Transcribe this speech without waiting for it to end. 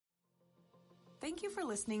Thank you for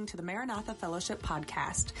listening to the Maranatha Fellowship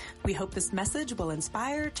podcast. We hope this message will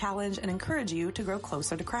inspire, challenge, and encourage you to grow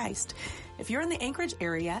closer to Christ. If you're in the Anchorage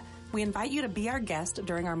area, we invite you to be our guest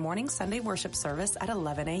during our morning Sunday worship service at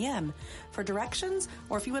 11 a.m. For directions,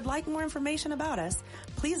 or if you would like more information about us,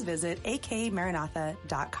 please visit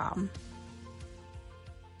akmaranatha.com.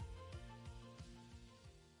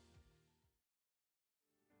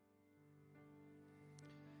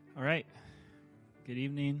 All right. Good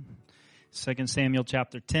evening. 2 Samuel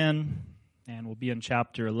chapter 10, and we'll be in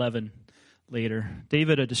chapter 11 later.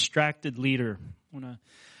 David, a distracted leader. I want to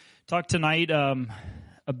talk tonight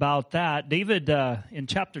about that. David, in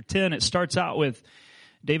chapter 10, it starts out with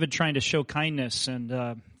David trying to show kindness, and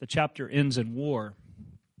the chapter ends in war.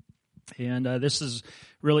 And this is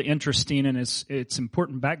really interesting, and it's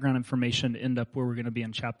important background information to end up where we're going to be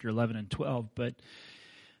in chapter 11 and 12. But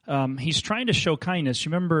he's trying to show kindness.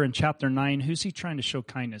 You remember in chapter 9, who's he trying to show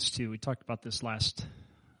kindness to? We talked about this last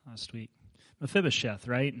week. Mephibosheth,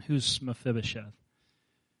 right? And who's Mephibosheth?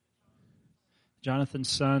 Jonathan's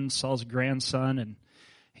son, Saul's grandson, and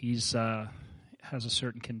he's has a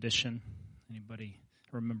certain condition. Anybody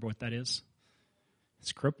remember what that is?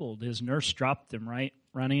 It's crippled. His nurse dropped him, right?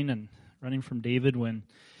 Running from David when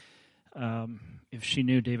if she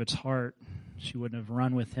knew David's heart, she wouldn't have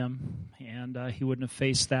run with him, and he wouldn't have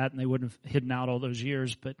faced that, and they wouldn't have hidden out all those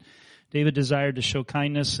years. But David desired to show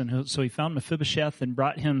kindness, and so he found Mephibosheth and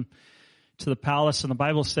brought him to the palace, and the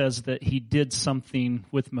Bible says that he did something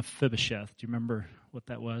with Mephibosheth. Do you remember what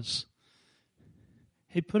that was?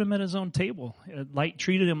 He put him at his own table,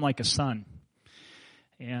 treated him like a son.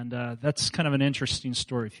 And that's kind of an interesting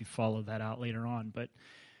story if you follow that out later on. But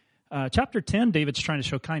chapter 10, David's trying to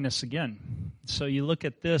show kindness again. So you look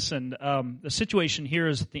at this, and the situation here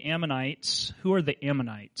is that the Ammonites. Who are the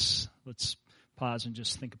Ammonites? Let's pause and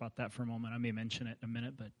just think about that for a moment. I may mention it in a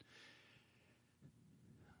minute, but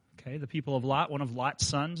okay, the people of Lot. One of Lot's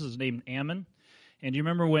sons is named Ammon. And you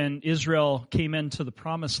remember when Israel came into the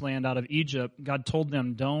promised land out of Egypt, God told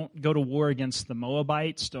them, don't go to war against the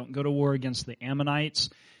Moabites, don't go to war against the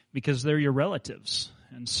Ammonites, because they're your relatives.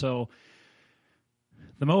 And so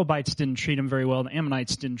the Moabites didn't treat them very well. The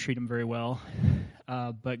Ammonites didn't treat them very well.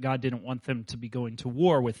 But God didn't want them to be going to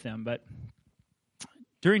war with them. But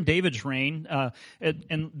during David's reign,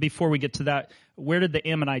 and before we get to that, where did the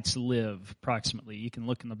Ammonites live approximately? You can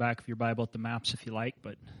look in the back of your Bible at the maps if you like,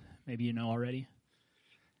 but maybe you know already.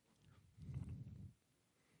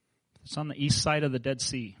 It's on the east side of the Dead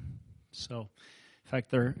Sea. So, in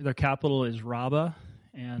fact, their capital is Rabbah,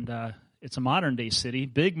 and it's a modern-day city,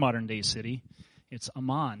 big modern-day city. It's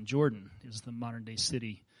Amman. Jordan is the modern-day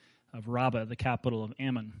city of Rabbah, the capital of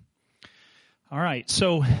Ammon. All right,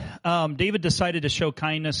 so David decided to show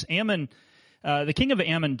kindness. Ammon, the king of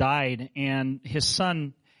Ammon died, and his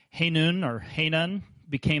son Hanun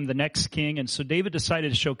became the next king. And so David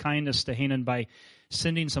decided to show kindness to Hanun by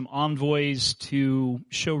sending some envoys to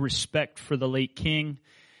show respect for the late king.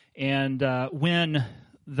 And when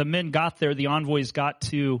the men got there, the envoys got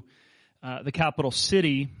to the capital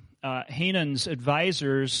city, Hanun's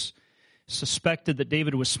advisors suspected that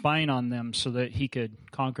David was spying on them so that he could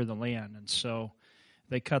conquer the land. And so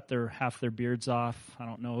they cut half their beards off. I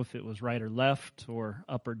don't know if it was right or left or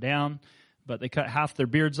up or down, but they cut half their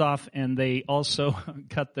beards off, and they also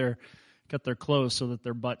cut their clothes so that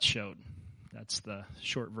their butts showed. That's the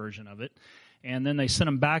short version of it. And then they sent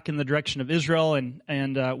them back in the direction of Israel,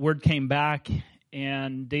 and word came back,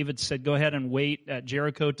 and David said, go ahead and wait at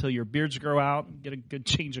Jericho till your beards grow out, get a good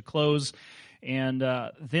change of clothes. And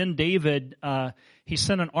then David, he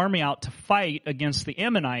sent an army out to fight against the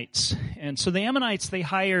Ammonites. And so the Ammonites, they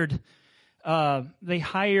hired the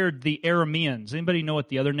Arameans. Anybody know what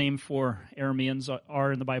the other name for Arameans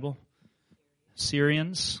are in the Bible?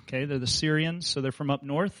 Syrians. Okay, they're the Syrians, so they're from up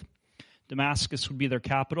north. Damascus would be their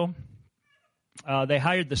capital. They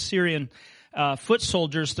hired the Syrian foot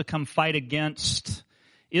soldiers to come fight against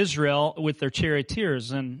Israel with their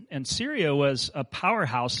charioteers, and Syria was a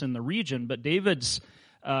powerhouse in the region. But David's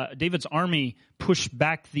army pushed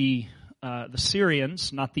back the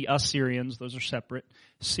Syrians, not the Assyrians; those are separate.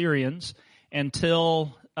 Syrians,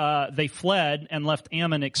 until they fled and left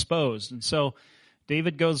Ammon exposed. And so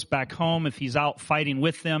David goes back home if he's out fighting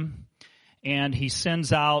with them, and he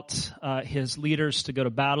sends out his leaders to go to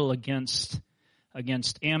battle against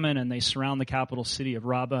Ammon, and they surround the capital city of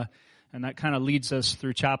Rabbah. And that kind of leads us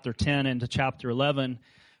through chapter 10 into chapter 11,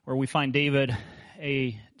 where we find David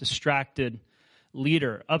a distracted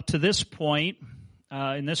leader. Up to this point,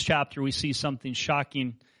 in this chapter, we see something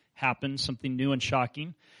shocking happen, something new and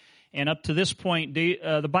shocking. And up to this point,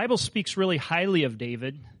 the Bible speaks really highly of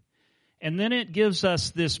David. And then it gives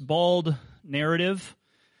us this bald narrative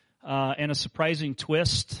and a surprising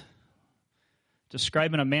twist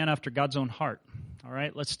describing a man after God's own heart. All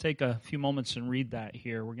right, let's take a few moments and read that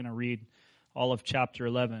here. We're going to read all of chapter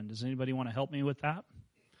 11. Does anybody want to help me with that?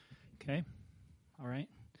 Okay, all right.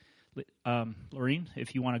 Lorene,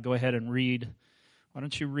 if you want to go ahead and read, why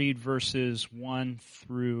don't you read verses 1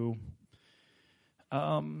 through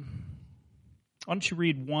 5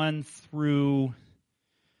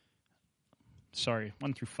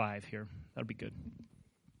 here. That'd be good.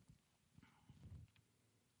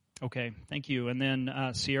 Okay, thank you. And then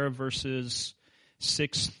Sierra, verses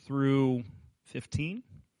 6 through 15.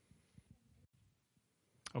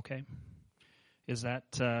 Okay. Is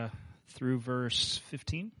that through verse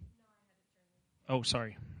 15? Oh,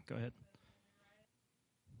 sorry. Go ahead.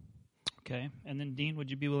 Okay. And then, Dean,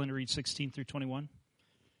 would you be willing to read 16 through 21?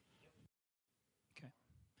 Okay.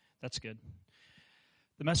 That's good.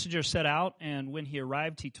 The messenger set out, and when he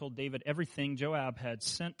arrived, he told David everything Joab had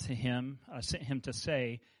sent him to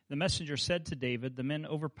say. The messenger said to David, "The men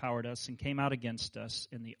overpowered us and came out against us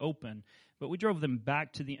in the open, but we drove them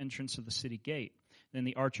back to the entrance of the city gate. Then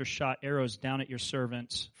the archers shot arrows down at your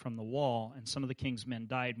servants from the wall, and some of the king's men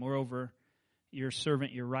died. Moreover, your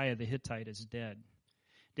servant Uriah the Hittite is dead."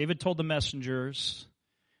 David told the messengers,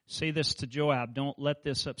 "Say this to Joab, don't let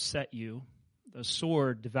this upset you. The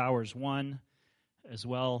sword devours one as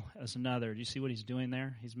well as another." Do you see what he's doing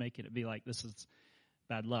there? He's making it be like this is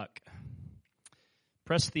bad luck.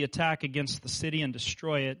 "Press the attack against the city and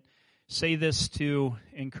destroy it. Say this to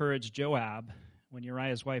encourage Joab. When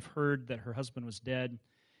Uriah's wife heard that her husband was dead,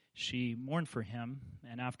 she mourned for him,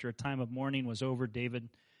 and after a time of mourning was over, David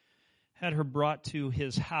had her brought to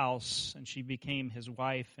his house, and she became his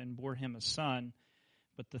wife and bore him a son.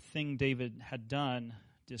 But the thing David had done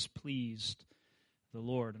displeased the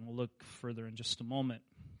Lord." And we'll look further in just a moment.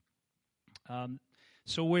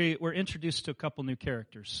 So we're introduced to a couple new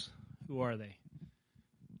characters. Who are they?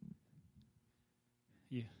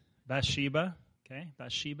 Bathsheba, okay?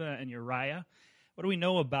 Bathsheba and Uriah. What do we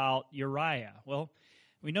know about Uriah? Well,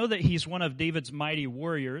 we know that he's one of David's mighty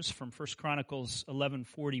warriors from 1 Chronicles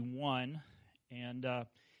 11:41, and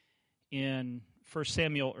in 2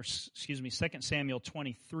 Samuel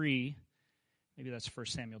 23. Maybe that's 1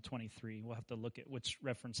 Samuel 23. We'll have to look at which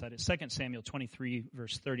reference that is. 2 Samuel 23,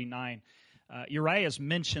 verse 39. Uriah is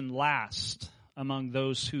mentioned last among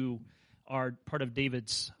those who are part of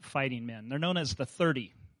David's fighting men. They're known as the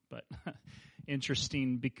 30, but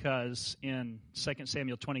interesting because in 2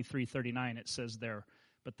 Samuel 23:39 it says there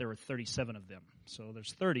were 37 of them. So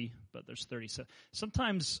there's 30, but there's 37.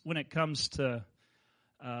 Sometimes when it comes to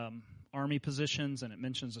army positions and it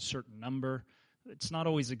mentions a certain number, it's not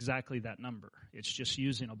always exactly that number. It's just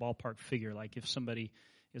using a ballpark figure. Like if somebody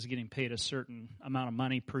is getting paid a certain amount of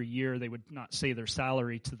money per year, they would not say their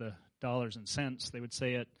salary to the dollars and cents. They would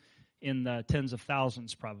say it in the tens of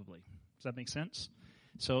thousands probably. Does that make sense?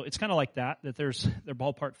 So it's kind of like that they're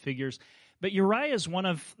ballpark figures. But Uriah is one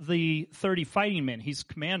of the 30 fighting men. He's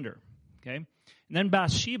commander. Okay, and then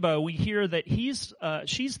Bathsheba, we hear that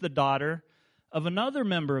she's the daughter of another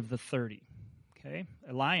member of the 30. Okay,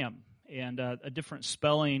 Eliam, and a different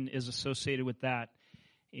spelling is associated with that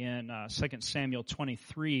in 2 Samuel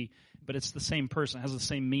 23. But it's the same person; it has the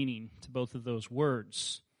same meaning to both of those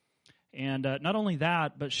words. And not only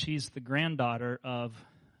that, but she's the granddaughter of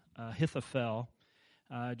Ahithophel.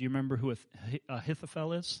 Do you remember who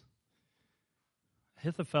Ahithophel is?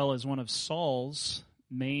 Ahithophel is one of Saul's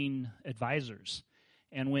main advisors.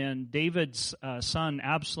 And when David's son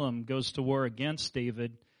Absalom goes to war against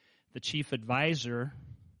David, the chief advisor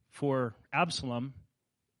for Absalom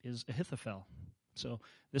is Ahithophel. So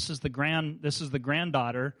this is the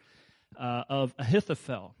granddaughter of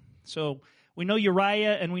Ahithophel. So we know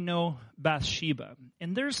Uriah and we know Bathsheba.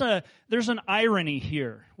 And there's an irony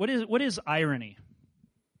here. What is irony?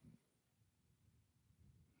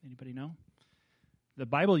 Anybody know? The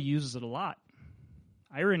Bible uses it a lot.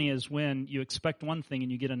 Irony is when you expect one thing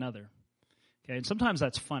and you get another. Okay, and sometimes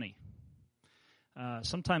that's funny.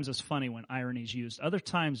 Sometimes it's funny when irony is used. Other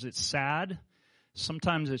times it's sad.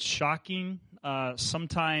 Sometimes it's shocking.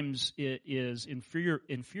 Sometimes it is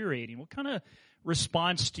infuriating. What kind of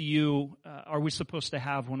response to you are we supposed to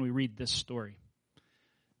have when we read this story?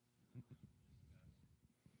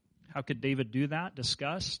 How could David do that?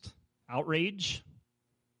 Disgust, outrage,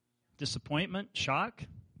 disappointment, shock.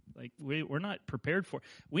 Like we're not prepared for it.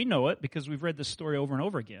 We know it because we've read this story over and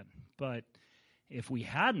over again. But if we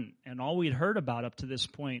hadn't, and all we'd heard about up to this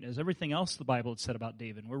point is everything else the Bible had said about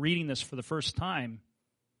David, we're reading this for the first time,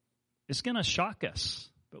 it's going to shock us.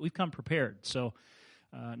 But we've come prepared. So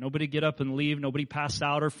nobody get up and leave. Nobody pass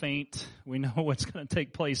out or faint. We know what's going to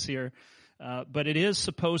take place here. But it is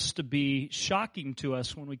supposed to be shocking to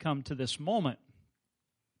us when we come to this moment.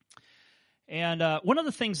 And one of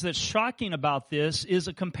the things that's shocking about this is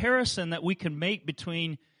a comparison that we can make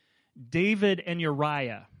between David and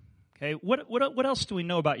Uriah. Okay, what else do we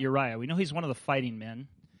know about Uriah? We know he's one of the fighting men,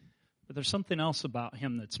 but there's something else about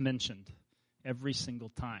him that's mentioned every single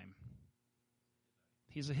time.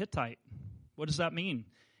 He's a Hittite. What does that mean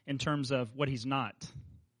in terms of what he's not?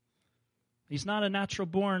 He's not a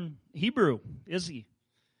natural-born Hebrew, is he?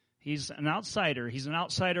 He's an outsider. He's an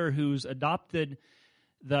outsider who's adopted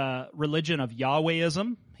the religion of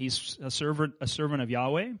Yahwehism. He's a servant of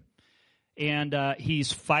Yahweh. And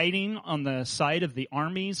he's fighting on the side of the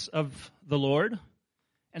armies of the Lord.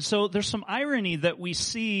 And so there's some irony that we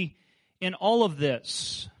see in all of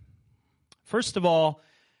this. First of all,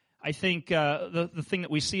 I think the thing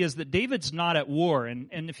that we see is that David's not at war. And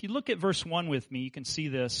if you look at verse 1 with me, you can see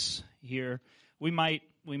this here. We might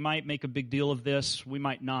make a big deal of this. We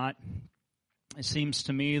might not. It seems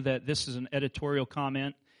to me that this is an editorial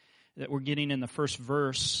comment that we're getting in the first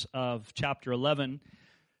verse of chapter 11.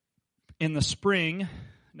 In the spring,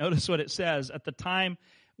 notice what it says, at the time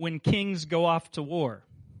when kings go off to war.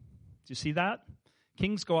 Do you see that?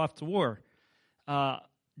 Kings go off to war.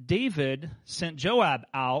 David sent Joab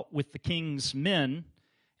out with the king's men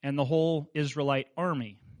and the whole Israelite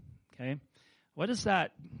army. Okay? What does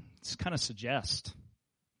that kind of suggest?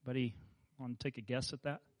 Buddy, want to take a guess at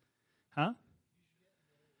that? Huh?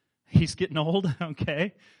 He's getting old?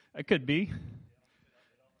 Okay. That could be.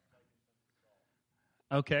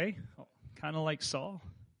 Okay. Kind of like Saul.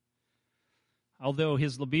 Although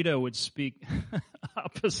his libido would speak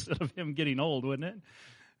opposite of him getting old, wouldn't it?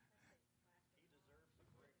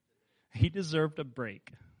 He deserved a break.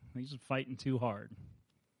 He's fighting too hard.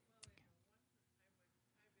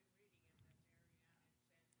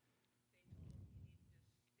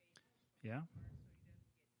 Yeah.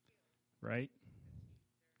 Right.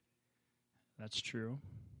 That's true.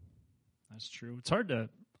 That's true. It's hard to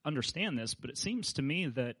understand this, but it seems to me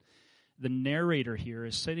that the narrator here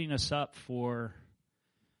is setting us up for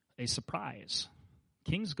a surprise.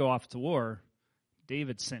 Kings go off to war.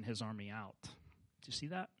 David sent his army out. Do you see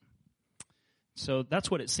that? So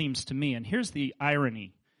that's what it seems to me. And here's the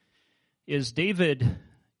irony, is David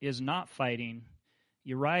is not fighting.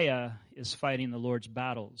 Uriah is fighting the Lord's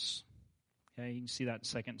battles. Okay, you can see that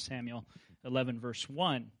in 2 Samuel 11, verse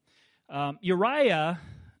 1. Uriah,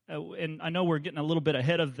 and I know we're getting a little bit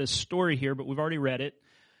ahead of this story here, but we've already read it.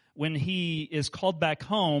 When he is called back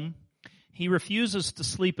home, he refuses to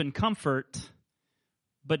sleep in comfort,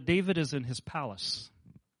 but David is in his palace.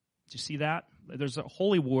 Do you see that? There's a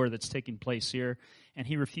holy war that's taking place here, and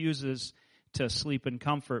he refuses to sleep in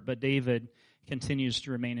comfort, but David continues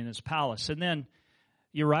to remain in his palace. And then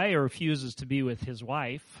Uriah refuses to be with his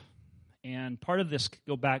wife, and part of this could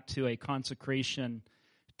go back to a consecration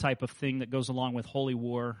type of thing that goes along with holy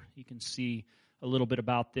war. You can see a little bit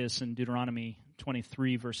about this in Deuteronomy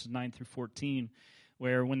 23, verses 9 through 14,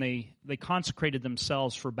 where when they consecrated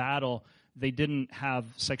themselves for battle, they didn't have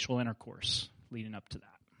sexual intercourse leading up to that.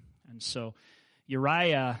 And so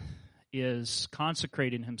Uriah is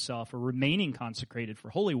consecrating himself or remaining consecrated for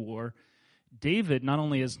holy war. David not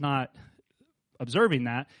only is not observing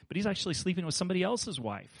that, but he's actually sleeping with somebody else's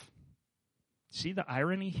wife. See the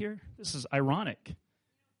irony here? This is ironic.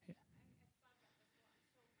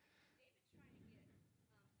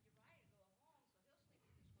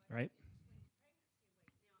 Right?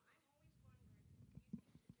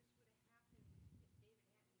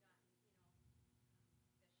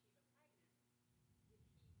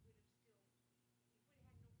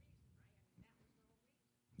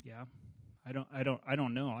 Yeah. I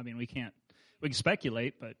don't know. I mean, we can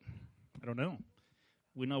speculate, but I don't know.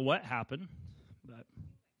 We know what happened, but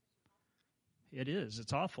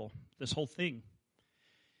it's awful, this whole thing.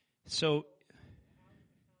 So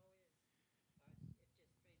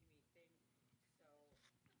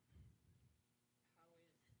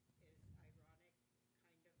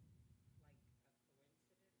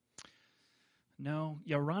no,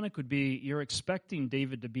 ironic would be you're expecting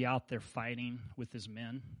David to be out there fighting with his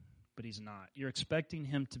men, but he's not. You're expecting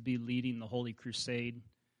him to be leading the Holy Crusade,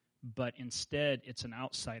 but instead it's an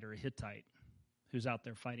outsider, a Hittite, who's out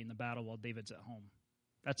there fighting the battle while David's at home.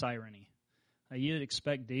 That's irony. You'd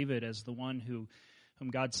expect David as the one whom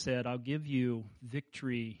God said, I'll give you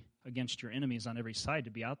victory against your enemies on every side,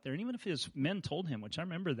 to be out there. And even if his men told him, which I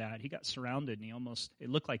remember that, he got surrounded and it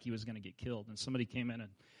looked like he was going to get killed. And somebody came in and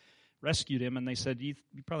rescued him, and they said, you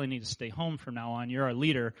probably need to stay home from now on. You're our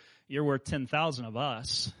leader. You're worth 10,000 of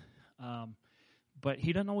us. But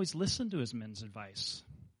he doesn't always listen to his men's advice.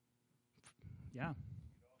 Yeah.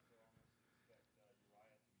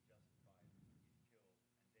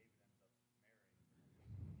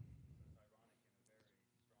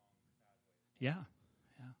 Yeah.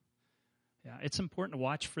 Yeah, it's important to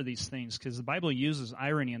watch for these things because the Bible uses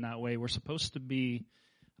irony in that way. I think we're supposed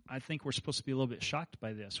to be a little bit shocked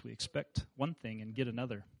by this. We expect one thing and get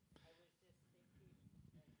another.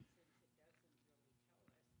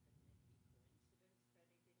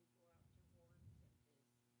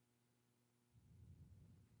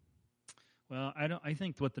 Well, I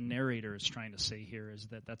think what the narrator is trying to say here is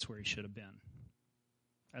that that's where he should have been.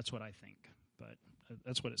 That's what I think. But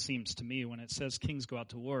that's what it seems to me. When it says kings go out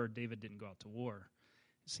to war, David didn't go out to war.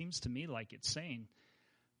 It seems to me like it's saying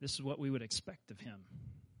this is what we would expect of him.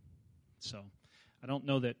 So I don't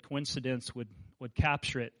know that coincidence would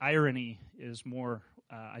capture it. Irony is more,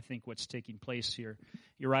 I think, what's taking place here.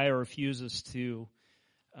 Uriah refuses to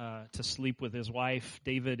sleep with his wife.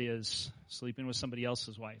 David is sleeping with somebody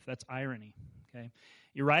else's wife. That's irony. Okay,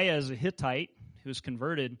 Uriah is a Hittite who's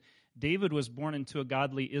converted. David was born into a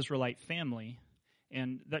godly Israelite family,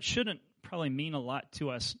 and that shouldn't probably mean a lot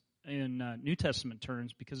to us in New Testament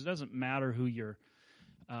terms because it doesn't matter who you're,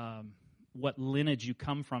 what lineage you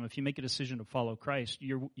come from. If you make a decision to follow Christ,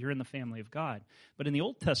 you're in the family of God. But in the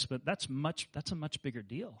Old Testament, that's a much bigger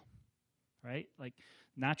deal, right? Like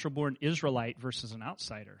natural-born Israelite versus an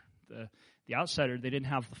outsider. The outsider, they didn't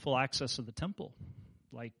have the full access of the temple,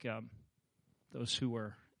 like those who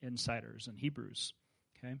were insiders and Hebrews.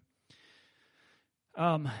 Okay.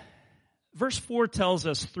 Verse 4 tells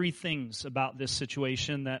us three things about this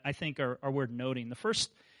situation that I think are worth noting. The first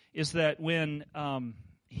is that when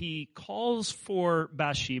he calls for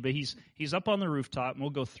Bathsheba, he's up on the rooftop, and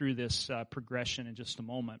we'll go through this progression in just a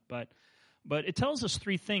moment. But it tells us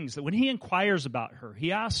three things. That when he inquires about her,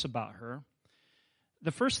 he asks about her.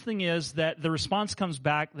 The first thing is that the response comes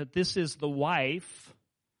back that this is the wife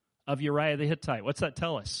of Uriah the Hittite. What's that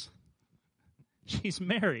tell us? She's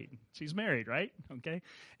married. She's married, right? Okay.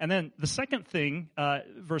 And then the second thing,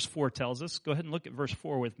 verse 4 tells us, go ahead and look at verse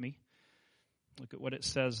 4 with me. Look at what it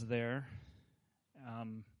says there.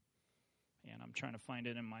 And I'm trying to find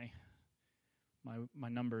it in my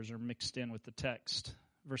numbers are mixed in with the text.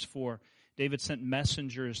 Verse 4, David sent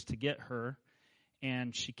messengers to get her,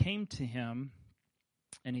 and she came to him,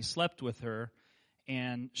 and he slept with her,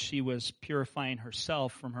 and she was purifying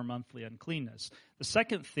herself from her monthly uncleanness. The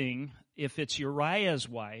second thing, if it's Uriah's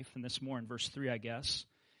wife, and this is more in verse 3, I guess,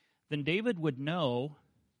 then David would know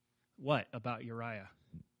what about Uriah?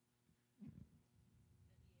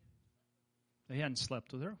 He hadn't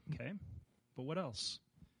slept with her, okay. But what else?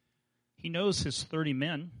 He knows his 30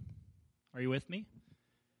 men. Are you with me?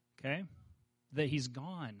 Okay. That he's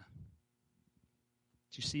gone.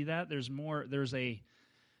 Do you see that? There's more, there's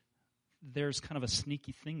kind of a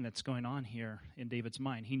sneaky thing that's going on here in David's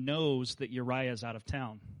mind. He knows that Uriah is out of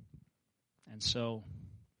town. And so,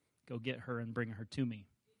 go get her and bring her to me.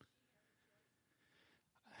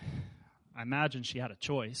 I imagine she had a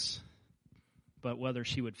choice, but whether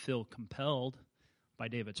she would feel compelled by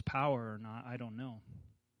David's power or not, I don't know.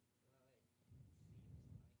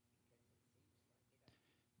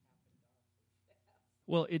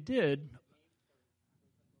 Well, it did.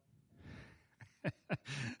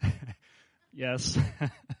 Yes.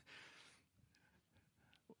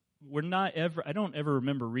 I don't ever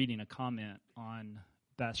remember reading a comment on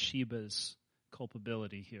Bathsheba's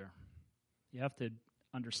culpability here. You have to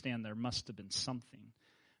understand there must have been something.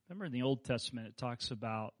 Remember in the Old Testament it talks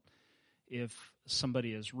about if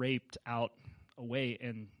somebody is raped out away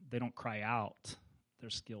and they don't cry out,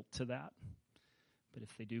 there's guilt to that. But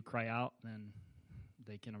if they do cry out, then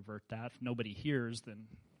they can avert that. If nobody hears, then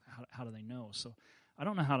how do they know? So I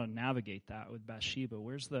don't know how to navigate that with Bathsheba.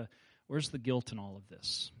 Where's the guilt in all of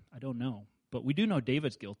this? I don't know. But we do know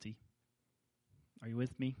David's guilty. Are you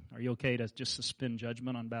with me? Are you okay to just suspend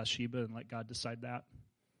judgment on Bathsheba and let God decide that?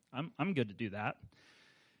 I'm good to do that.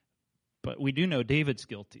 But we do know David's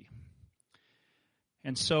guilty.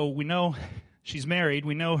 And so we know she's married.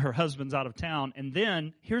 We know her husband's out of town. And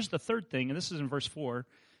then here's the third thing, and this is in verse 4.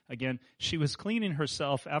 Again, she was cleaning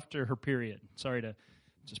herself after her period. Sorry to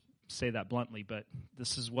just say that bluntly, but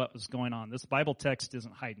this is what was going on. This Bible text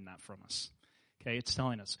isn't hiding that from us. Okay, it's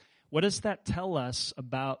telling us. What does that tell us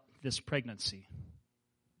about this pregnancy?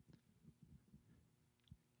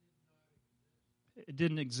 It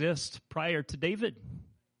didn't exist prior to David.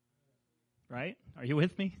 Right? Are you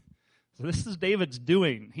with me? So this is David's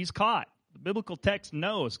doing. He's caught. The biblical text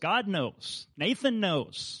knows. God knows. Nathan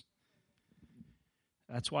knows.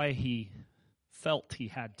 That's why he felt he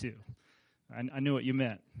had to. I knew what you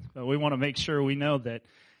meant. But we want to make sure we know that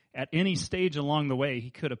at any stage along the way, he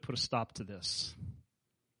could have put a stop to this.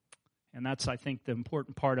 And that's, I think, the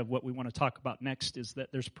important part of what we want to talk about next is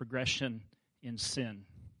that there's progression in sin.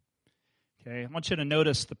 Okay, I want you to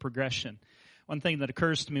notice the progression. One thing that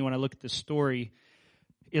occurs to me when I look at this story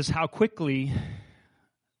is how quickly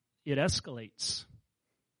it escalates.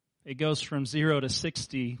 It goes from 0 to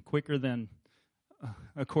 60 quicker than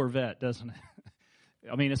a Corvette, doesn't it?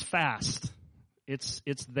 I mean, it's fast. It's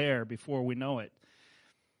there before we know it.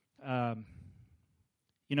 And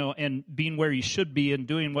being where you should be and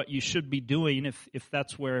doing what you should be doing, if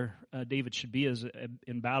that's where David should be as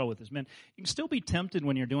in battle with his men, you can still be tempted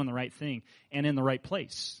when you're doing the right thing and in the right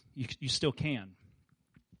place. You still can.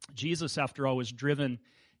 Jesus, after all, was driven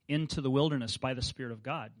into the wilderness by the Spirit of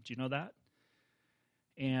God. Do you know that?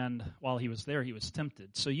 And while he was there, he was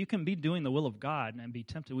tempted. So you can be doing the will of God and be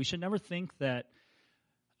tempted. We should never think that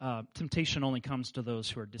temptation only comes to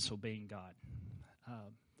those who are disobeying God.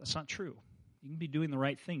 That's not true. You can be doing the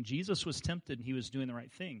right thing. Jesus was tempted and he was doing the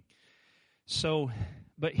right thing. So,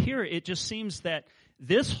 but here it just seems that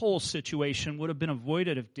this whole situation would have been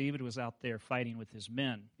avoided if David was out there fighting with his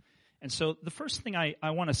men. And so the first thing I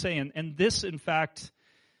want to say, and this in fact,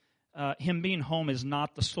 him being home is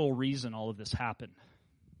not the sole reason all of this happened.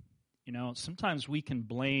 Sometimes we can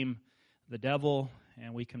blame the devil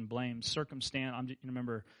and we can blame circumstance.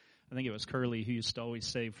 Remember, I think it was Curly who used to always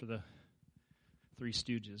say for the Three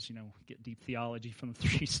Stooges, get deep theology from the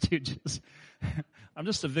Three Stooges. I'm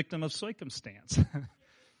just a victim of circumstance,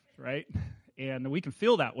 right? And we can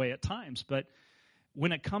feel that way at times, but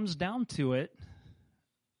when it comes down to it,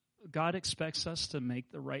 God expects us to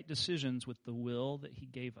make the right decisions with the will that he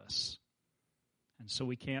gave us. And so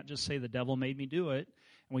we can't just say the devil made me do it,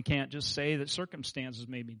 and we can't just say that circumstances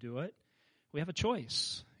made me do it. We have a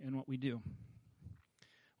choice in what we do.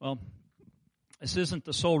 Well, this isn't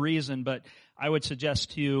the sole reason, but I would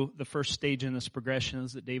suggest to you the first stage in this progression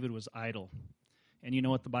is that David was idle. And you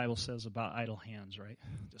know what the Bible says about idle hands, right?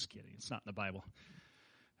 Just kidding. It's not in the Bible.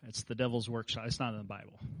 It's the devil's workshop. It's not in the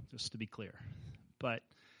Bible, just to be clear. But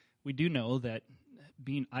we do know that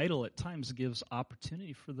being idle at times gives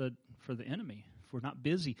opportunity for the enemy. If we're not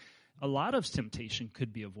busy, a lot of temptation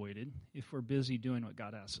could be avoided if we're busy doing what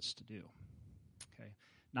God asks us to do. Okay.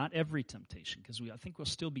 Not every temptation, because I think we'll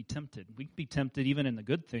still be tempted. We can be tempted even in the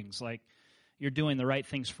good things, like you're doing the right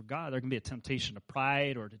things for God. There can be a temptation to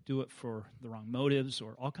pride or to do it for the wrong motives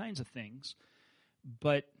or all kinds of things.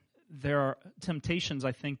 But there are temptations,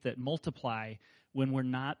 I think, that multiply when we're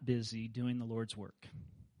not busy doing the Lord's work.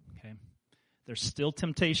 Okay, there's still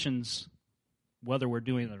temptations, whether we're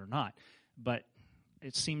doing it or not. But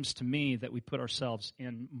it seems to me that we put ourselves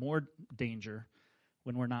in more danger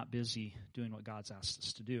when we're not busy doing what God's asked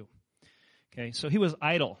us to do. Okay, so he was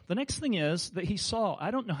idle. The next thing is that he saw, I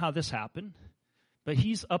don't know how this happened, but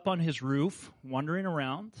he's up on his roof, wandering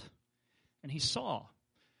around, and he saw.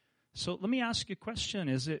 So let me ask you a question.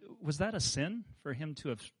 Was that a sin for him to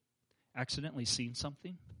have accidentally seen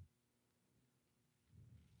something?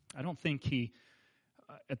 I don't think he,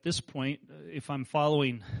 at this point, if I'm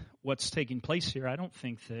following what's taking place here, I don't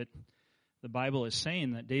think that the Bible is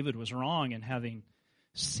saying that David was wrong in having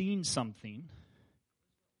seen something.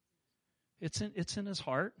 It's in his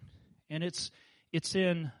heart, and it's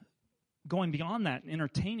in going beyond that,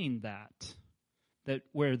 entertaining that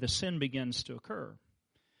where the sin begins to occur.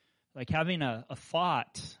 Like having a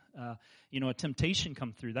thought, a temptation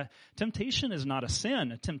come through. That temptation is not a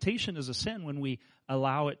sin. A temptation is a sin when we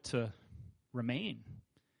allow it to remain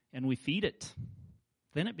and we feed it.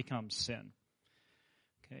 Then it becomes sin.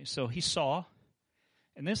 Okay, so he saw,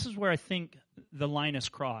 and this is where I think the line is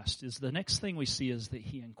crossed, is the next thing we see is that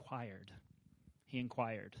he inquired. He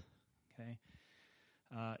inquired. Okay.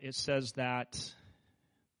 It says that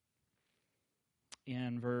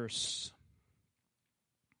in verse,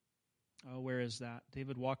 where is that?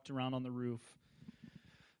 David walked around on the roof.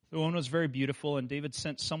 The woman was very beautiful, and David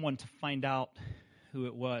sent someone to find out who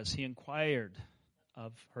it was. He inquired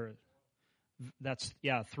of her. That's,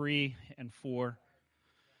 3 and 4.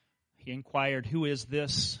 He inquired, who is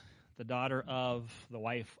this? The daughter of, the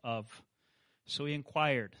wife of. So he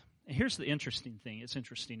inquired. And here's the interesting thing. It's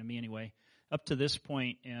interesting to me anyway. Up to this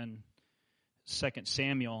point in 2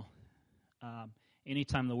 Samuel,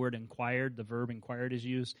 anytime the word inquired, the verb inquired is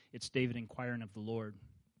used, it's David inquiring of the Lord.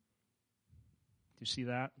 Do you see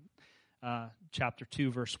that? Chapter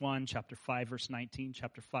 2, verse 1, chapter 5, verse 19,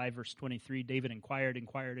 chapter 5, verse 23, David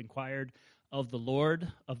inquired of the Lord,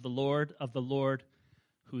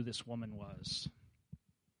 who this woman was.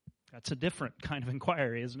 That's a different kind of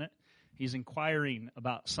inquiry, isn't it? He's inquiring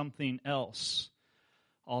about something else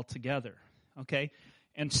altogether. Okay?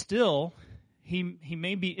 And still, he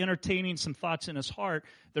may be entertaining some thoughts in his heart.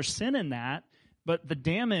 There's sin in that, but the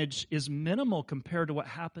damage is minimal compared to what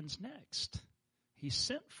happens next. He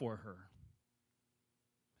sent for her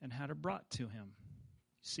and had her brought to him.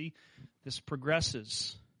 See, this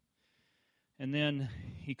progresses. And then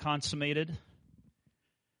he consummated,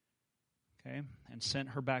 okay, and sent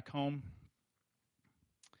her back home.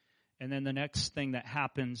 And then the next thing that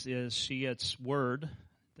happens is she gets word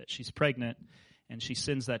that she's pregnant, and she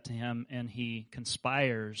sends that to him, and he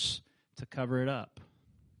conspires to cover it up.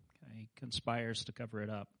 Okay, he conspires to cover it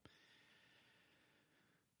up.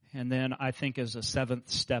 And then I think as a seventh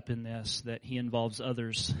step in this, that he involves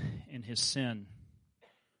others in his sin.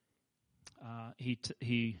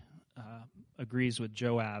 He agrees with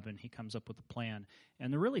Joab, and he comes up with a plan.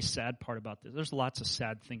 And the really sad part about this, there's lots of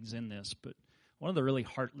sad things in this, but one of the really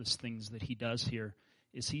heartless things that he does here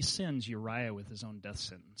is he sends Uriah with his own death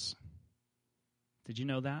sentence. Did you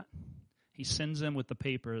know that? He sends him with the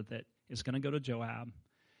paper that is going to go to Joab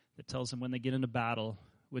that tells him when they get into battle,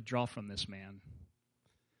 withdraw from this man.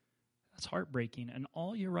 That's heartbreaking. And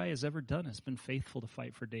all Uriah has ever done has been faithful to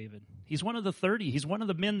fight for David. He's one of the 30. He's one of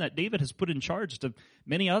the men that David has put in charge to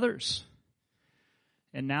many others.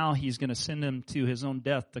 And now he's going to send him to his own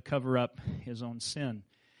death to cover up his own sin.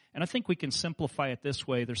 And I think we can simplify it this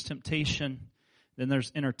way. There's temptation, then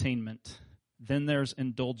there's entertainment, then there's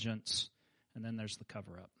indulgence, and then there's the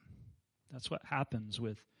cover-up. That's what happens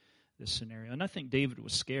with this scenario. And I think David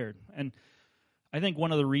was scared. And I think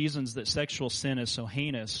one of the reasons that sexual sin is so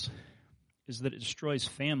heinous is that it destroys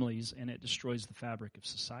families and it destroys the fabric of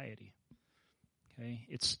society. Okay,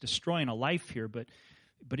 it's destroying a life here, but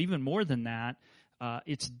even more than that,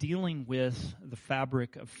 it's dealing with the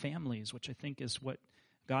fabric of families, which I think is what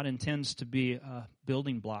God intends to be a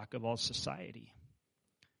building block of all society.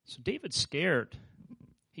 So David's scared.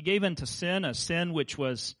 He gave in to sin, a sin which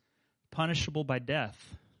was punishable by death.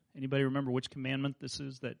 Anybody remember which commandment this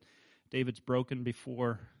is that David's broken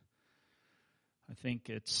before? I think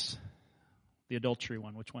it's the adultery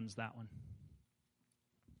one. Which one's that one?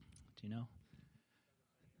 Do you know?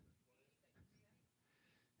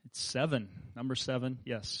 It's 7. Number 7,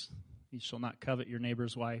 yes. You shall not covet your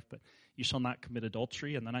neighbor's wife, but you shall not commit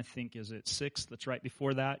adultery. And then I think, is it 6 that's right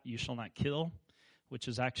before that? You shall not kill, which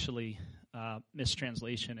is actually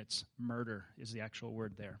mistranslation. It's murder is the actual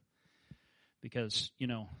word there. Because,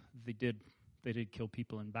 they did kill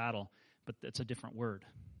people in battle, but it's a different word.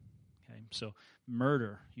 Okay, so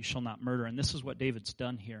murder, you shall not murder. And this is what David's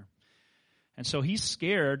done here. And so he's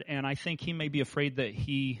scared, and I think he may be afraid that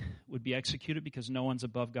he would be executed because no one's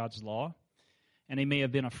above God's law. And he may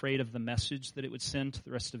have been afraid of the message that it would send to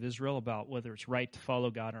the rest of Israel about whether it's right to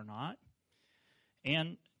follow God or not.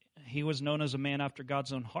 And he was known as a man after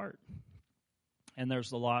God's own heart. And there's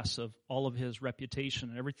the loss of all of his reputation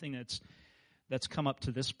and everything that's come up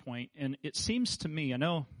to this point. And it seems to me, I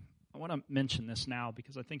want to mention this now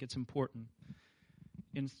because I think it's important.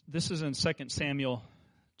 This is in 2 Samuel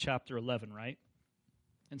chapter 11, right?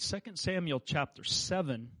 In 2 Samuel chapter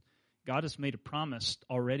 7, God has made a promise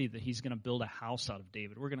already that he's going to build a house out of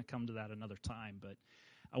David. We're going to come to that another time, but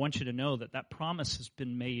I want you to know that promise has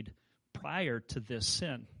been made prior to this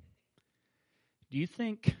sin. Do you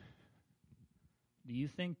think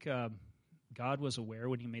God was aware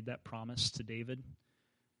when he made that promise to David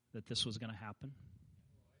that this was going to happen?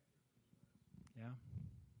 Yeah.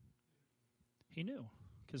 He knew,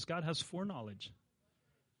 because God has foreknowledge.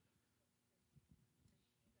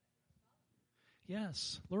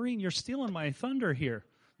 Yes. Lorene, you're stealing my thunder here.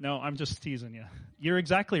 No, I'm just teasing you. You're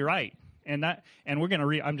exactly right. And we're going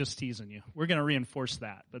to I'm just teasing you. We're going to reinforce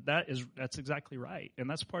that. But that's exactly right. And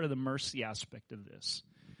that's part of the mercy aspect of this.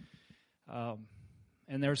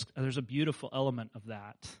 And there's a beautiful element of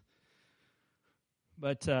that.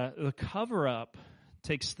 But the cover-up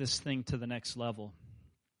takes this thing to the next level.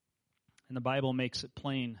 And the Bible makes it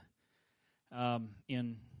plain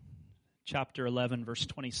in chapter 11, verse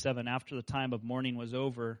 27. After the time of mourning was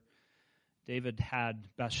over, David had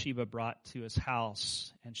Bathsheba brought to his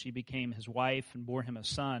house, and she became his wife and bore him a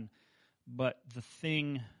son. But the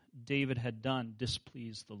thing David had done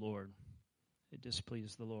displeased the Lord. It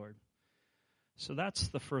displeased the Lord. So that's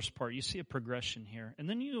the first part. You see a progression here. And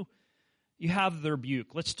then you have the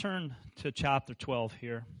rebuke. Let's turn to chapter 12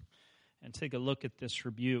 here and take a look at this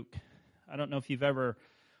rebuke. I don't know if you've ever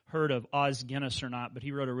heard of Os Guinness or not, but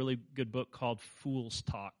he wrote a really good book called Fool's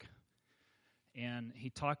Talk. And he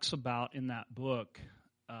talks about in that book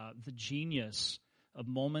the genius of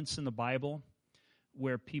moments in the Bible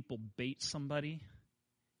where people bait somebody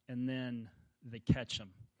and then they catch them.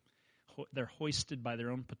 They're hoisted by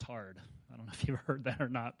their own petard. I don't know if you've heard that or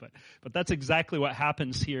not, but that's exactly what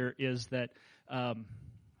happens here is that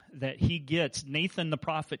he gets, Nathan the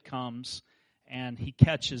prophet comes and he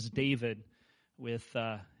catches David with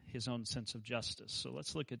his own sense of justice. So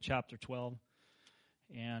let's look at chapter 12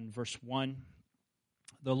 and verse 1.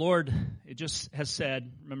 The Lord, it just has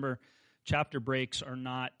said, remember, chapter breaks were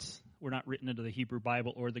not written into the Hebrew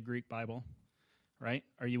Bible or the Greek Bible, right?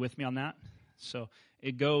 Are you with me on that? So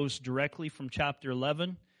it goes directly from chapter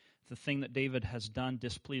 11, the thing that David has done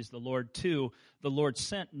displeased the Lord, to the Lord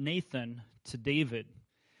sent Nathan to David.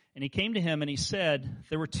 And he came to him and he said,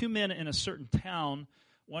 there were two men in a certain town,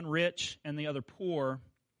 one rich and the other poor.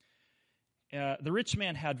 The rich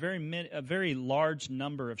man had a very large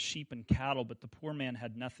number of sheep and cattle, but the poor man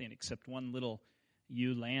had nothing except one little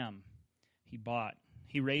ewe lamb he bought.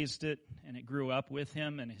 He raised it, and it grew up with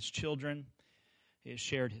him and his children. It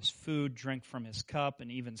shared his food, drank from his cup,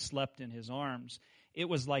 and even slept in his arms. It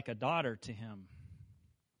was like a daughter to him.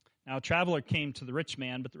 Now a traveler came to the rich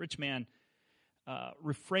man, but the rich man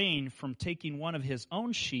refrained from taking one of his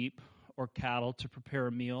own sheep or cattle to prepare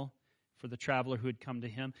a meal for the traveler who had come to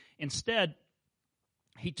him. Instead,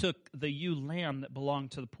 he took the ewe lamb that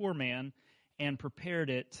belonged to the poor man and prepared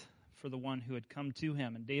it for the one who had come to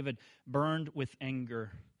him. And David burned with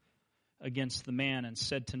anger against the man and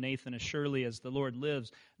said to Nathan, as surely as the Lord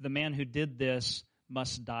lives, the man who did this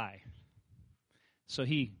must die. So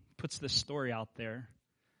he puts this story out there,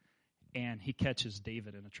 and he catches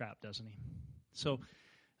David in a trap, doesn't he? So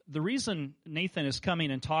the reason Nathan is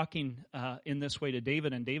coming and talking in this way to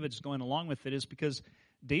David, and David's going along with it, is because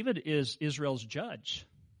David is Israel's judge.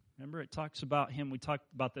 Remember, it talks about him. We talked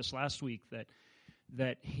about this last week,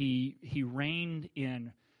 that he reigned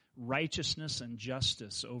in righteousness and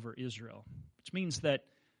justice over Israel, which means that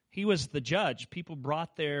he was the judge. People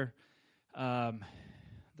brought their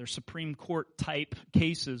Supreme Court type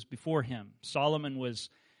cases before him. Solomon was,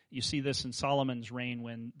 you see this in Solomon's reign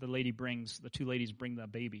when the two ladies bring the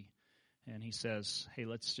baby, and he says, hey,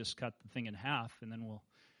 let's just cut the thing in half, and then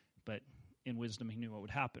but in wisdom he knew what would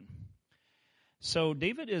happen. So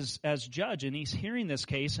David is as judge, and he's hearing this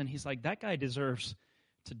case, and he's like, that guy deserves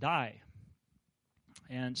to die.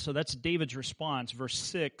 And so that's David's response. Verse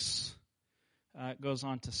 6 goes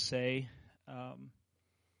on to say,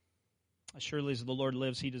 as surely as the Lord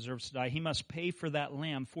lives, he deserves to die. He must pay for that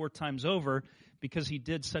lamb 4 times over because he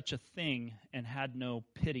did such a thing and had no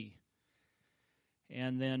pity.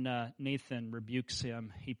 And then Nathan rebukes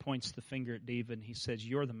him. He points the finger at David, and he says,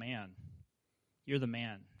 you're the man. You're the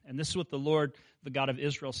man. And this is what the Lord, the God of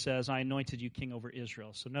Israel, says, I anointed you king over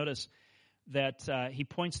Israel. So notice that he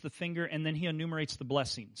points the finger, and then he enumerates the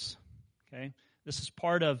blessings. Okay, this is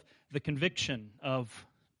part of the conviction of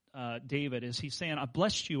David, is he's saying, I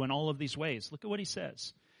blessed you in all of these ways. Look at what he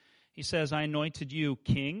says. He says, I anointed you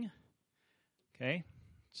king. Okay,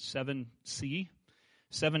 7C.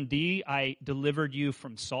 7D, I delivered you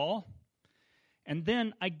from Saul. And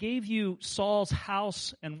then I gave you Saul's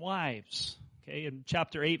house and wives. Okay, in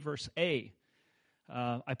chapter 8, verse A.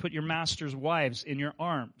 I put your master's wives in your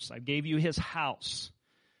arms. I gave you his house.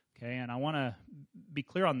 Okay, and I want to be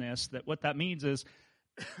clear on this, that what that means is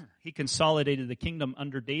he consolidated the kingdom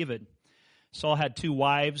under David. Saul had 2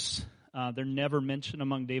 wives. They're never mentioned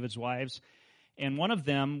among David's wives. And one of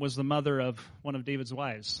them was the mother of one of David's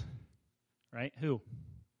wives. Right? Who?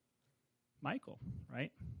 Michal,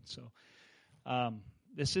 right? So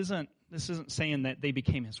this isn't saying that they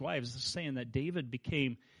became his wives. This is saying that David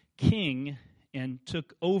became king and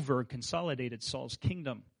took over, consolidated Saul's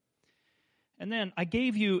kingdom. And then I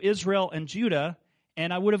gave you Israel and Judah,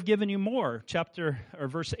 and I would have given you more.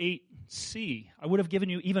 Verse 8c. I would have given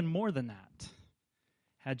you even more than that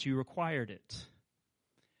had you required it.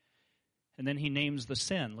 And then he names the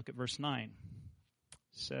sin. Look at verse 9. It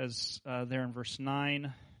says there in verse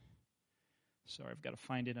 9, sorry, I've got to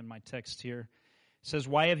find it in my text here. It says,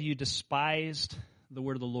 why have you despised the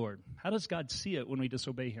word of the Lord? How does God see it when we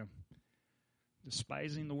disobey him?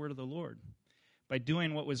 Despising the word of the Lord. By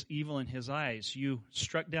doing what was evil in his eyes. You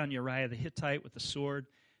struck down Uriah the Hittite with the sword,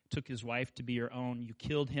 took his wife to be your own. You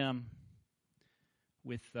killed him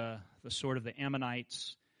with the sword of the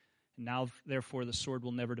Ammonites. And now, therefore, the sword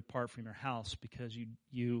will never depart from your house, because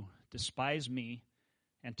you despised me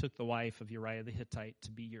and took the wife of Uriah the Hittite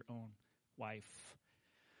to be your own wife.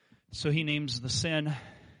 So he names the sin,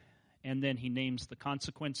 and then he names the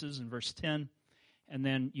consequences in verse 10. And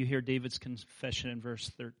then you hear David's confession in verse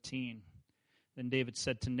 13. Then David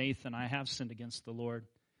said to Nathan, I have sinned against the Lord.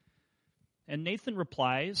 And Nathan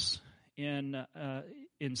replies in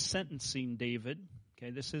sentencing David.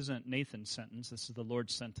 Okay, this isn't Nathan's sentence. This is the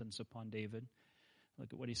Lord's sentence upon David.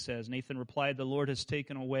 Look at what he says. Nathan replied, the Lord has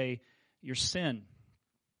taken away your sin.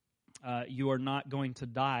 You are not going to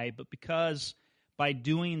die, but because by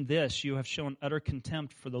doing this you have shown utter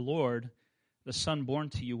contempt for the Lord, the son born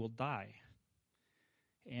to you will die.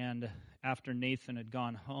 And after Nathan had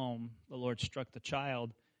gone home, the Lord struck the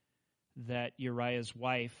child that Uriah's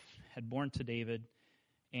wife had born to David,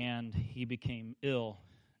 and he became ill.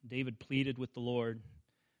 David pleaded with the Lord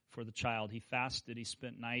for the child. He fasted. He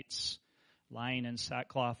spent nights lying in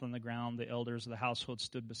sackcloth on the ground. The elders of the household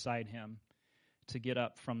stood beside him to get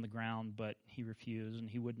up from the ground, but he refused, and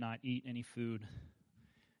he would not eat any food.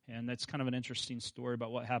 And that's kind of an interesting story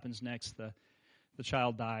about what happens next. The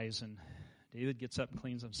child dies, and David gets up and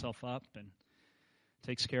cleans himself up and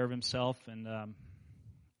takes care of himself. And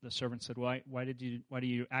the servant said, "Why are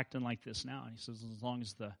you acting like this now?" And he says, "As long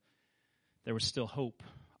as there was still hope,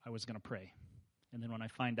 I was going to pray. And then when I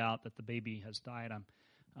find out that the baby has died,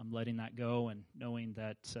 I'm letting that go and knowing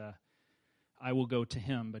that I will go to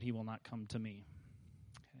him, but he will not come to me."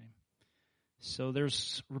 Okay. So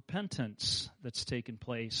there's repentance that's taken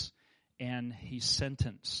place, and he's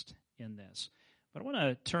sentenced in this. But I want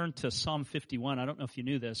to turn to Psalm 51. I don't know if you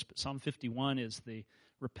knew this, but Psalm 51 is the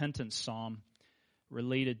repentance psalm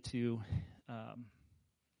related to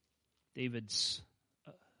David's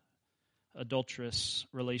adulterous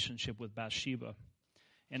relationship with Bathsheba.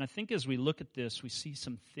 And I think as we look at this, we see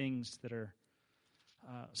some things that are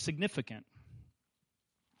significant.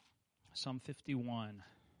 Psalm 51.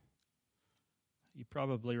 You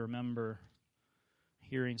probably remember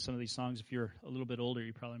hearing some of these songs. If you're a little bit older,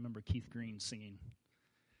 you probably remember Keith Green singing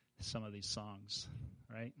some of these songs,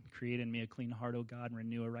 right? "Create in me a clean heart, O God, and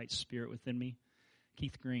renew a right spirit within me."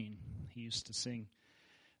 Keith Green, he used to sing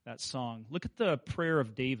that song. Look at the prayer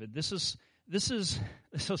of David. This is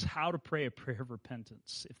how to pray a prayer of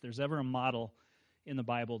repentance. If there's ever a model in the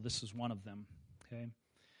Bible, this is one of them. Okay.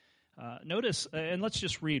 Notice, and let's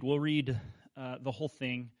just read. We'll read the whole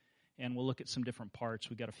thing, and we'll look at some different parts.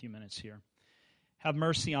 We've got a few minutes here. "Have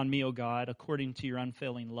mercy on me, O God, according to your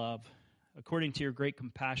unfailing love. According to your great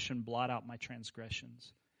compassion, blot out my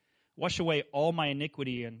transgressions. Wash away all my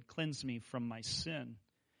iniquity and cleanse me from my sin.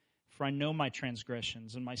 For I know my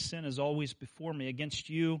transgressions, and my sin is always before me. Against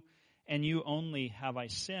you and you only have I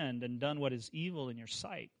sinned and done what is evil in your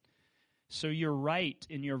sight. So you're right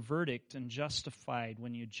in your verdict and justified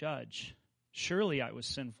when you judge. Surely I was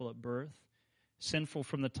sinful at birth, sinful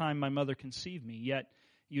from the time my mother conceived me. Yet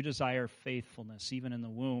you desire faithfulness, even in the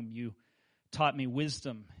womb. You taught me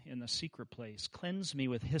wisdom in the secret place. Cleanse me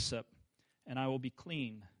with hyssop, and I will be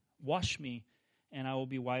clean. Wash me, and I will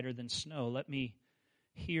be whiter than snow. Let me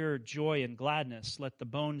hear joy and gladness. Let the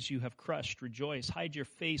bones you have crushed rejoice. Hide your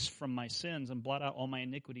face from my sins and blot out all my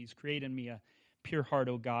iniquities. Create in me a pure heart,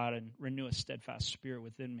 O God, and renew a steadfast spirit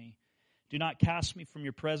within me. Do not cast me from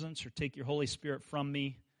your presence or take your Holy Spirit from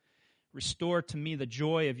me. Restore to me the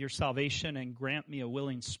joy of your salvation and grant me a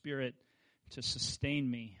willing spirit to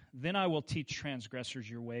sustain me. Then I will teach transgressors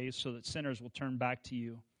your ways so that sinners will turn back to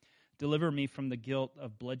you. Deliver me from the guilt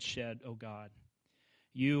of bloodshed, O God.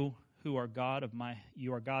 You are God,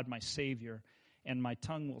 my Savior, and my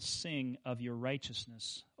tongue will sing of your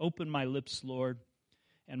righteousness. Open my lips, Lord,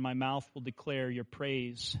 and my mouth will declare your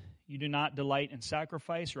praise. You do not delight in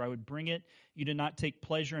sacrifice, or I would bring it. You do not take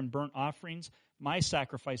pleasure in burnt offerings. My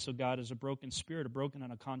sacrifice, O God, is a broken spirit, a broken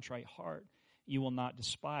and a contrite heart. You will not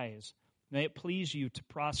despise. May it please you to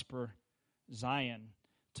prosper Zion,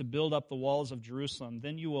 to build up the walls of Jerusalem.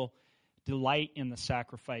 Then you will delight in the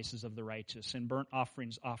sacrifices of the righteous, and burnt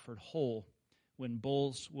offerings offered whole, when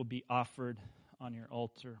bulls will be offered on your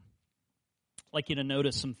altar. I'd like you to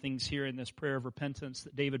notice some things here in this prayer of repentance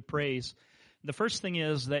that David prays. The first thing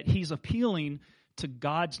is that he's appealing to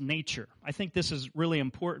God's nature. I think this is really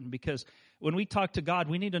important because when we talk to God,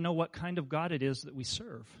 we need to know what kind of God it is that we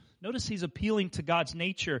serve. Notice he's appealing to God's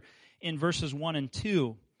nature in verses 1 and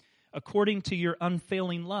 2. According to your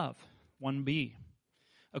unfailing love, 1b.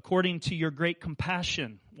 According to your great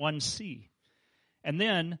compassion, 1c. And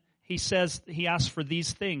then he asks for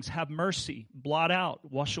these things: have mercy, blot out,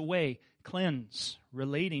 wash away, cleanse,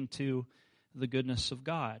 relating to the goodness of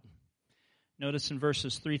God. Notice in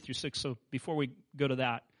verses 3 through 6, so before we go to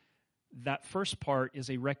that first part is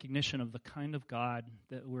a recognition of the kind of God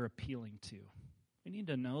that we're appealing to. We need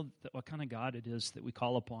to know what kind of God it is that we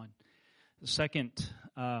call upon. The second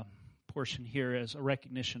portion here is a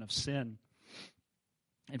recognition of sin.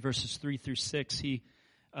 In verses 3 through 6, he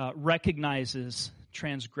recognizes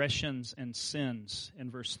transgressions and sins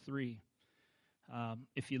in verse 3.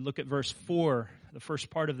 If you look at verse 4, the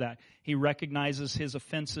first part of that, he recognizes his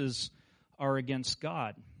offenses are against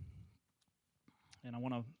God. And I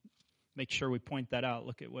want to make sure we point that out.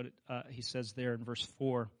 Look at what he says there in verse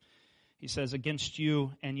 4. He says, against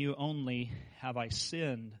you and you only have I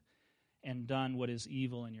sinned and done what is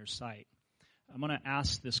evil in your sight. I'm going to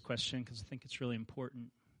ask this question because I think it's really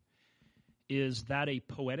important. is that a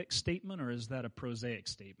poetic statement or is that a prosaic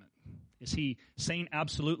statement? Is he saying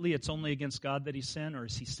absolutely it's only against God that he sinned, or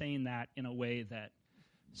is he saying that in a way that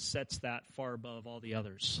sets that far above all the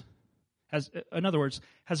others? In other words,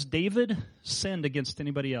 has David sinned against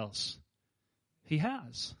anybody else? He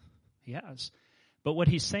has. He has. But what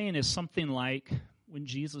he's saying is something like when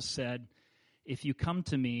Jesus said, if you come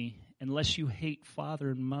to me, unless you hate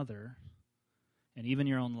father and mother, and even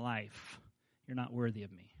your own life, you're not worthy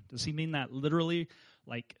of me. Does he mean that literally,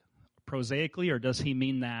 like prosaically, or does he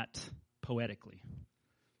mean that poetically?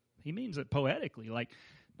 He means it poetically. Like,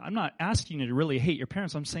 I'm not asking you to really hate your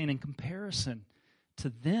parents. I'm saying in comparison to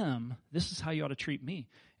them, this is how you ought to treat me.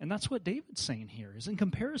 And that's what David's saying here, is in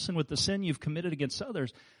comparison with the sin you've committed against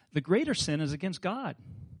others, the greater sin is against God.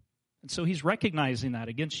 And so he's recognizing that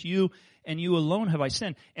against you and you alone have I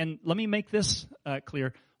sinned. And let me make this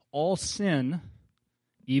clear. All sin,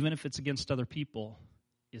 even if it's against other people,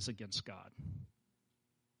 is against God.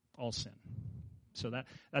 All sin. So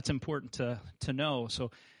that's important to know.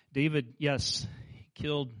 So David, yes, he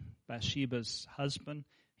killed Bathsheba's husband.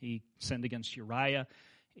 He sinned against Uriah,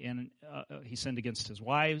 and he sinned against his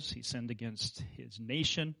wives. He sinned against his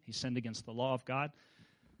nation. He sinned against the law of God.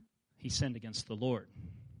 He sinned against the Lord.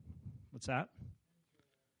 What's that?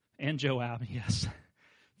 And Joab, yes.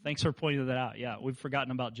 Thanks for pointing that out. Yeah, we've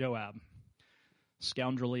forgotten about Joab.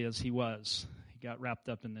 Scoundrelly as he was, he got wrapped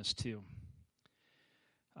up in this too.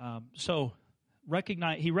 So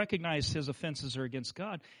he recognized his offenses are against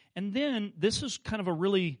God. And then this is kind of a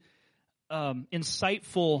really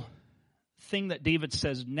insightful thing that David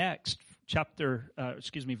says next,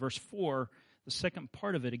 verse 4, the second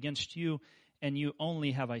part of it, against you and you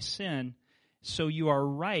only have I sinned, so you are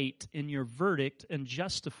right in your verdict and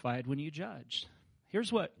justified when you judge.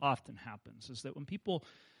 Here's what often happens, is that when people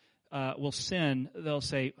will sin, they'll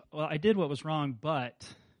say, well, I did what was wrong, but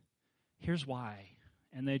here's why.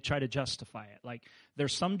 And they try to justify it. Like,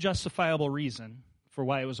 there's some justifiable reason for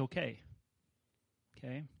why it was okay.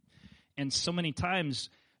 Okay? And so many times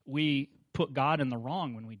we put God in the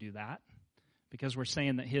wrong when we do that, because we're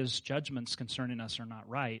saying that his judgments concerning us are not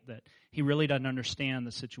right, that he really doesn't understand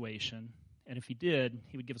the situation, and if he did,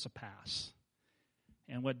 he would give us a pass.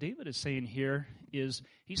 And what David is saying here is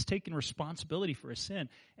he's taking responsibility for his sin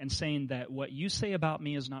and saying that what you say about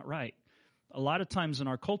me is not right. A lot of times in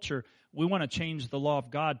our culture, we want to change the law of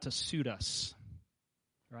God to suit us,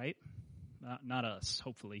 right? Not us,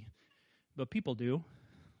 hopefully, but people do.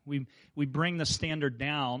 We bring the standard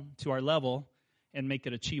down to our level and make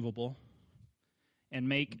it achievable and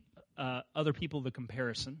make other people the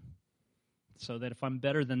comparison so that if I'm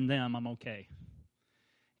better than them, I'm okay.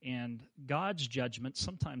 And God's judgments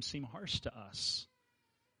sometimes seem harsh to us.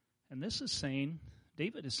 And this is saying,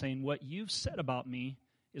 David is saying, what you've said about me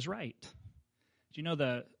is right. Do you know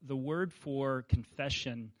the word for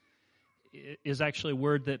confession is actually a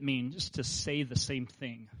word that means to say the same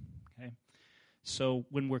thing? Okay? So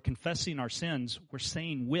when we're confessing our sins, we're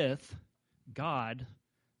saying with God,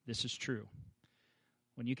 this is true.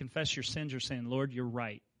 When you confess your sins, you're saying, Lord, you're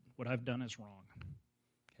right. What I've done is wrong.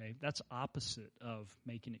 Okay? That's opposite of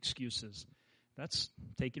making excuses. That's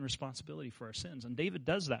taking responsibility for our sins. And David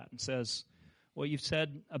does that and says, what you've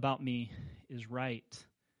said about me is right.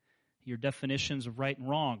 Your definitions of right and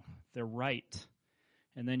wrong, they're right.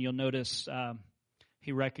 And then you'll notice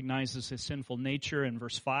he recognizes his sinful nature in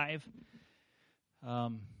verse 5.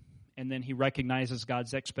 And then he recognizes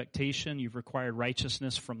God's expectation. You've required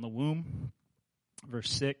righteousness from the womb.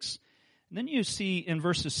 Verse 6. And then you see in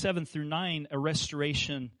verses 7 through 9 a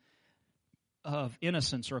restoration of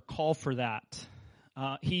innocence, or a call for that.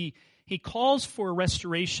 He calls for a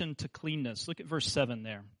restoration to cleanness. Look at verse 7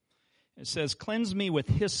 there. It says, cleanse me with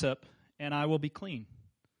hyssop, and I will be clean.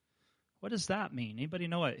 What does that mean? Anybody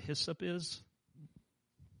know what hyssop is?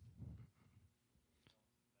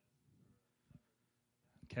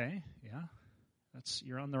 Okay, yeah.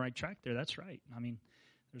 You're on the right track there. That's right. I mean,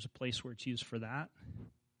 there's a place where it's used for that.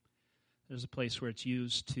 There's a place where it's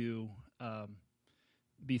used to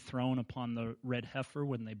be thrown upon the red heifer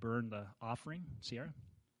when they burn the offering. Sierra?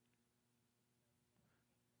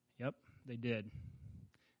 Yep, they did.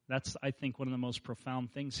 That's, I think, one of the most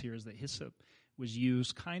profound things here is that hyssop was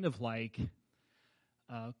used kind of like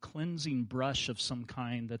a cleansing brush of some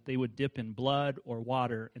kind that they would dip in blood or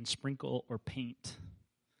water and sprinkle or paint.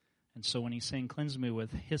 And so when he's saying, cleanse me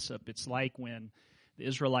with hyssop, it's like when the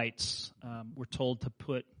Israelites were told to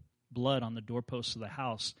put blood on the doorposts of the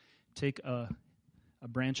house, take a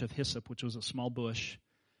branch of hyssop, which was a small bush,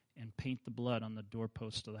 and paint the blood on the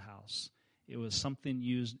doorpost of the house. It was something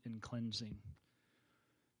used in cleansing.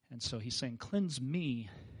 And so he's saying, cleanse me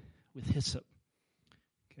with hyssop.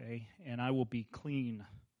 Okay, and I will be clean.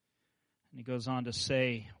 And he goes on to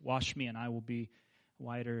say, wash me and I will be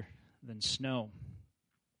whiter than snow.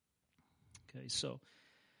 Okay, so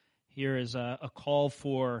here is a call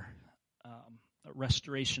for a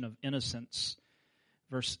restoration of innocence.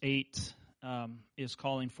 Verse 8 is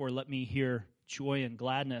calling for, let me hear joy and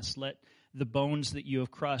gladness. Let the bones that you have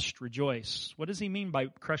crushed rejoice. What does he mean by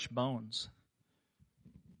crushed bones?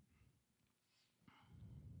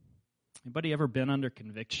 Anybody ever been under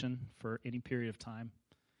conviction for any period of time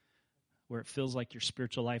where it feels like your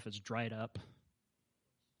spiritual life is dried up?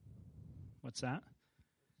 What's that?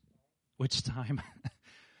 Which time?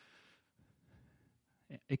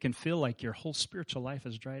 It can feel like your whole spiritual life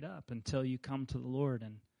is dried up until you come to the Lord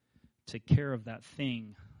and take care of that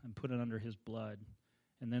thing and put it under His blood.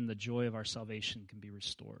 And then the joy of our salvation can be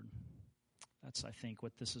restored. That's, I think,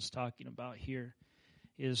 what this is talking about here,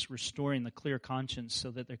 is restoring the clear conscience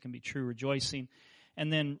so that there can be true rejoicing.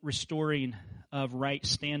 And then restoring of right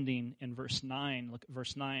standing in verse 9. Look at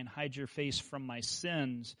verse 9. Hide your face from my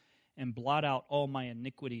sins and blot out all my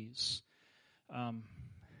iniquities.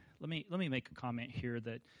 Let me make a comment here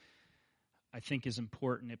that I think is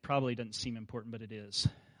important. It probably doesn't seem important, but it is.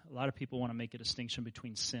 A lot of people want to make a distinction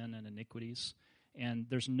between sin and iniquities, and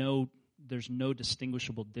there's no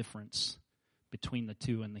distinguishable difference between the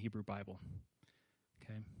two in the Hebrew Bible.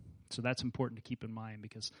 Okay, so that's important to keep in mind,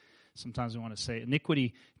 because sometimes we want to say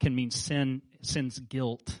iniquity can mean sin's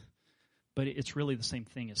guilt, but it's really the same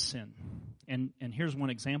thing as sin. And here's one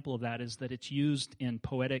example of that, is that it's used in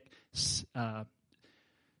poetic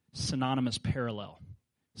synonymous parallel.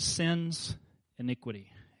 Sin's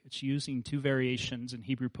iniquity. It's using two variations in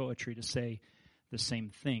Hebrew poetry to say the same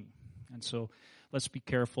thing. And so let's be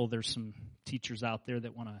careful. There's some teachers out there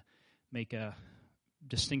that want to make a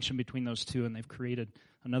distinction between those two, and they've created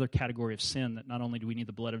another category of sin that not only do we need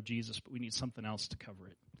the blood of Jesus, but we need something else to cover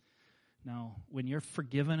it. Now, when you're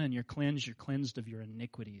forgiven and you're cleansed of your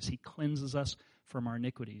iniquities. He cleanses us from our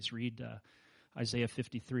iniquities. Read Isaiah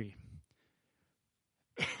 53.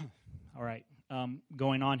 All right,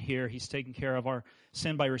 going on here, He's taking care of our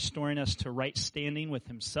sin by restoring us to right standing with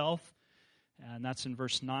Himself, and that's in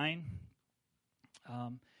verse 9.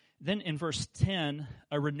 Then in verse 10,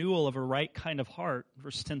 a renewal of a right kind of heart,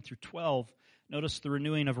 verse 10 through 12. Notice the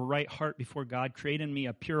renewing of a right heart before God. Create in me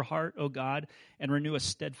a pure heart, O God, and renew a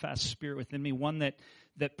steadfast spirit within me, one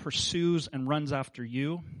that pursues and runs after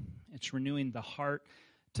you. It's renewing the heart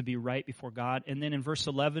to be right before God. And then in verse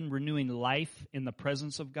 11, renewing life in the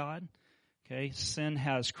presence of God. Okay, sin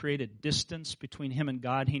has created distance between him and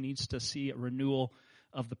God. He needs to see a renewal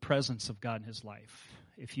of the presence of God in his life.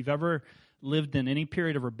 If you've ever lived in any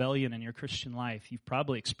period of rebellion in your Christian life, you've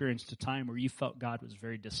probably experienced a time where you felt God was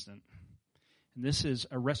very distant. And this is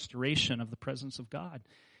a restoration of the presence of God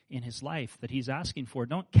in his life that he's asking for.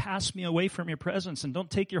 Don't cast me away from your presence, and don't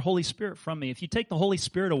take your Holy Spirit from me. If you take the Holy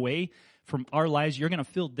Spirit away from our lives, you're going to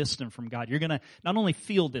feel distant from God. You're going to not only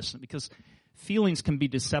feel distant, because feelings can be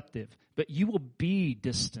deceptive, but you will be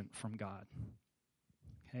distant from God.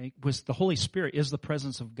 Okay? Because the Holy Spirit is the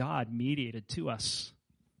presence of God mediated to us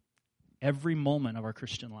every moment of our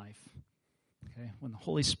Christian life. Okay? When the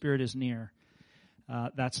Holy Spirit is near,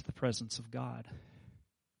 that's the presence of God.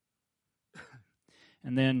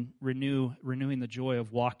 And then renewing the joy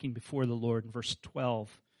of walking before the Lord in verse 12.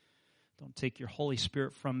 Don't take your Holy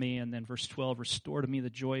Spirit from me. And then verse 12, restore to me the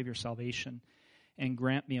joy of your salvation and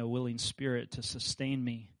grant me a willing spirit to sustain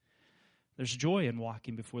me. There's joy in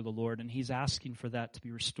walking before the Lord, and he's asking for that to be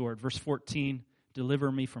restored. Verse 14,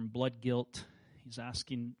 deliver me from blood guilt. He's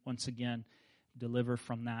asking once again, deliver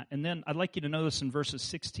from that. And then I'd like you to notice in verses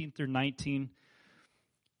 16 through 19,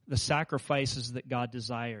 the sacrifices that God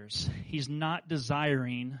desires. He's not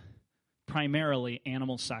desiring primarily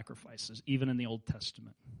animal sacrifices, even in the Old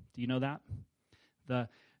Testament. Do you know that?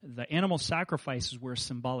 The animal sacrifices were a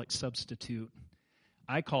symbolic substitute.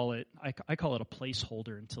 I call it a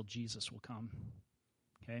placeholder until Jesus will come.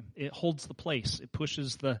 Okay? It holds the place. It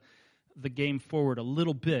pushes the game forward a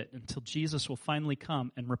little bit until Jesus will finally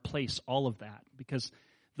come and replace all of that. Because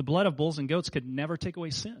the blood of bulls and goats could never take away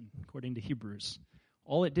sin, according to Hebrews.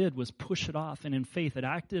 All it did was push it off, and in faith it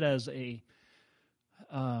acted as a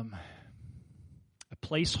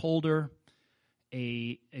placeholder,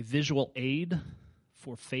 a visual aid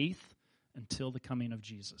for faith until the coming of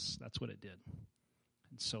Jesus. That's what it did.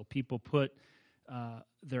 And so people put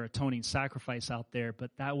their atoning sacrifice out there, but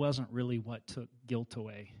that wasn't really what took guilt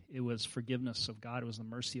away. It was forgiveness of God. It was the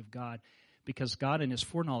mercy of God, because God in his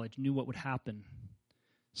foreknowledge knew what would happen.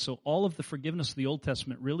 So all of the forgiveness of the Old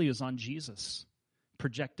Testament really is on Jesus,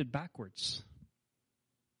 projected backwards.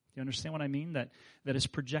 You understand what I mean? That is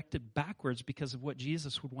projected backwards because of what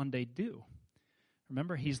Jesus would one day do.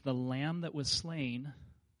 Remember, he's the lamb that was slain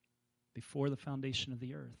before the foundation of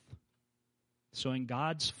the earth. So in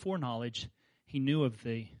God's foreknowledge, he knew of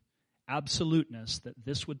the absoluteness that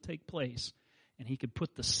this would take place, and he could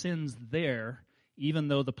put the sins there, even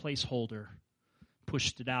though the placeholder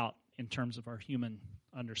pushed it out in terms of our human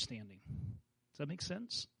understanding. Does that make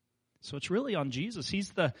sense? So it's really on Jesus.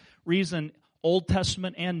 He's the reason Old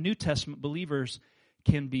Testament and New Testament believers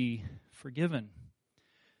can be forgiven.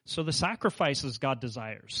 So the sacrifices God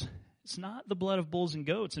desires, it's not the blood of bulls and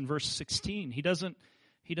goats in verse 16. He doesn't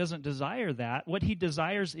desire that. What he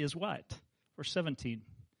desires is what? Verse 17.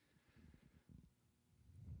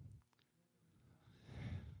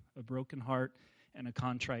 A broken heart and a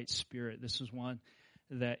contrite spirit. This is one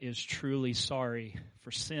that is truly sorry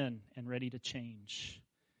for sin and ready to change.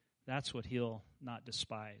 That's what he'll not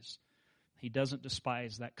despise. He doesn't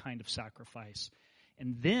despise that kind of sacrifice.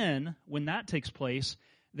 And then, when that takes place,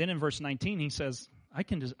 then in verse 19 he says, I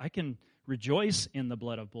can rejoice in the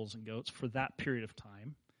blood of bulls and goats for that period of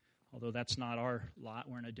time. Although that's not our lot.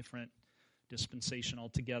 We're in a different dispensation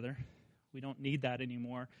altogether. We don't need that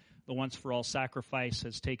anymore. The once-for-all sacrifice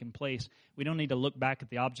has taken place. We don't need to look back at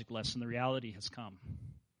the object lesson. The reality has come.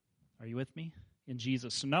 Are you with me? In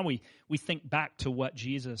Jesus. So now we think back to what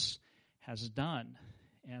Jesus has done.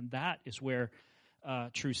 And that is where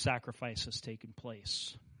true sacrifice has taken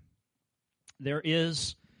place. There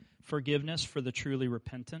is forgiveness for the truly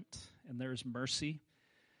repentant, and there is mercy.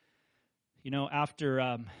 You know,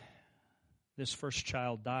 after this first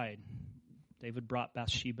child died, David brought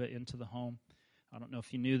Bathsheba into the home. I don't know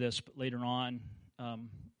if you knew this, but later on,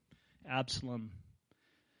 Absalom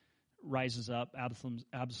rises up.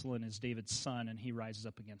 Absalom is David's son, and he rises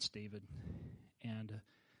up against David. And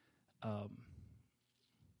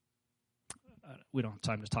we don't have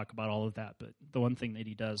time to talk about all of that, but the one thing that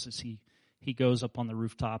he does is he goes up on the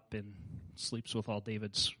rooftop and sleeps with all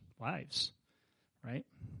David's wives, right?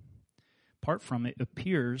 Apart from it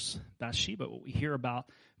appears Bathsheba, what we hear about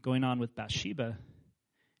going on with Bathsheba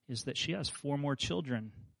is that she has 4 more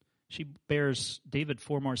children. She bears David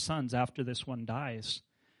 4 more sons after this one dies.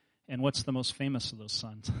 And what's the most famous of those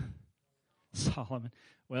sons? Solomon.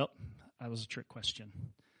 Well, that was a trick question.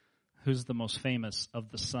 Who's the most famous of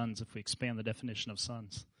the sons if we expand the definition of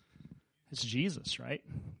sons? It's Jesus, right?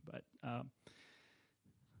 But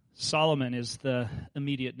Solomon is the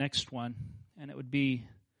immediate next one, and it would be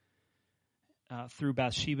through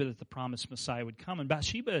Bathsheba that the promised Messiah would come. And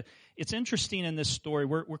Bathsheba, it's interesting in this story.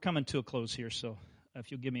 We're coming to a close here, so if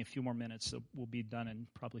you'll give me a few more minutes, we'll be done in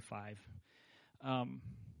probably 5.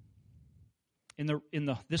 In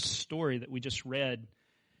this story that we just read,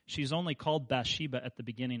 she's only called Bathsheba at the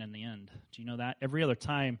beginning and the end. Do you know that? Every other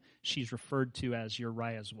time, she's referred to as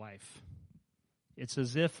Uriah's wife. It's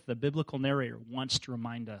as if the biblical narrator wants to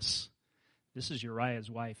remind us, this is Uriah's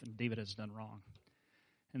wife, and David has done wrong.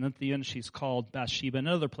 And at the end, she's called Bathsheba. In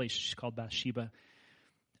another place, she's called Bathsheba.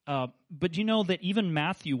 But you know that even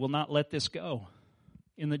Matthew will not let this go.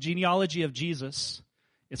 In the genealogy of Jesus,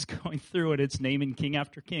 it's going through it. It's naming king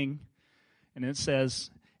after king. And it says,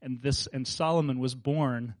 and Solomon was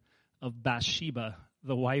born of Bathsheba,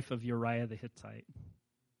 the wife of Uriah the Hittite.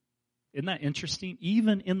 Isn't that interesting?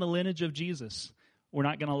 Even in the lineage of Jesus, we're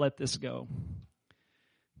not going to let this go.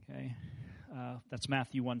 Okay, that's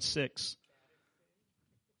Matthew 1:6.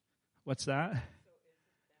 What's that?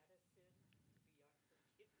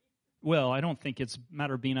 Well, I don't think it's a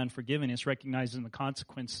matter of being unforgiving. It's recognizing the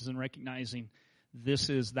consequences and recognizing this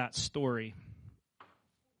is that story.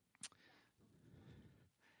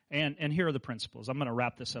 And here are the principles. I'm going to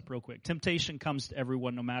wrap this up real quick. Temptation comes to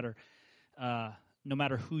everyone, no matter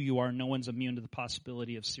who you are. No one's immune to the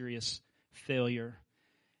possibility of serious failure.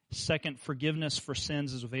 Second, forgiveness for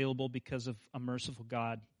sins is available because of a merciful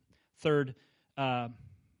God. Third,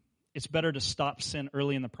 it's better to stop sin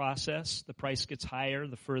early in the process. The price gets higher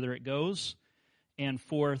the further it goes. And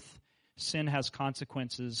fourth, sin has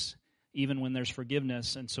consequences even when there's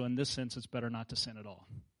forgiveness. And so in this sense, it's better not to sin at all.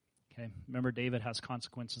 Okay. Remember, David has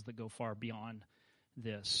consequences that go far beyond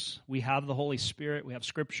this. We have the Holy Spirit. We have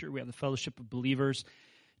Scripture. We have the fellowship of believers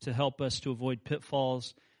to help us to avoid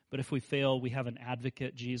pitfalls. But if we fail, we have an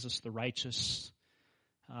advocate, Jesus the righteous,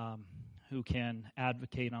 who can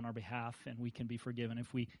advocate on our behalf, and we can be forgiven.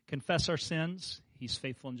 If we confess our sins, He's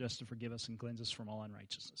faithful and just to forgive us and cleanse us from all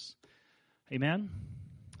unrighteousness. Amen?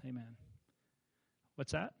 Amen.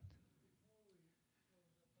 What's that?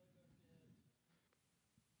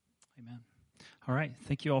 Amen. All right.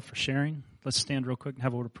 Thank you all for sharing. Let's stand real quick and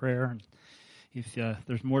have a word of prayer. And if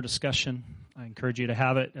there's more discussion, I encourage you to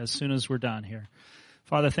have it as soon as we're done here.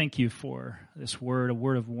 Father, thank you for this word, a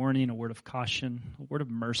word of warning, a word of caution, a word of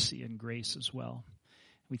mercy and grace as well.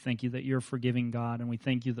 We thank you that you're a forgiving God, and we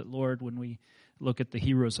thank you that, Lord, when we look at the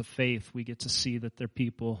heroes of faith, we get to see that they're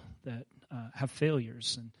people that have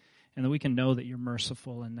failures, and that we can know that you're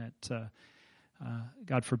merciful, and that,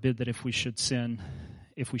 God forbid that if we should sin,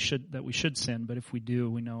 we should sin, but if we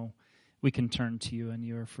do, we know we can turn to you, and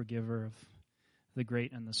you're a forgiver of the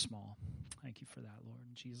great and the small. Thank you for that, Lord.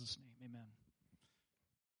 In Jesus' name, amen.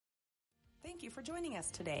 Thank you for joining us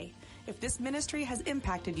today. If this ministry has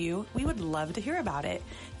impacted you, we would love to hear about it.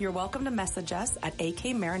 You're welcome to message us at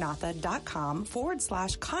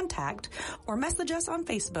akmaranatha.com/contact or message us on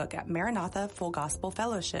Facebook at Maranatha Full Gospel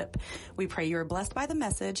Fellowship. We pray you're blessed by the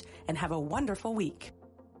message and have a wonderful week.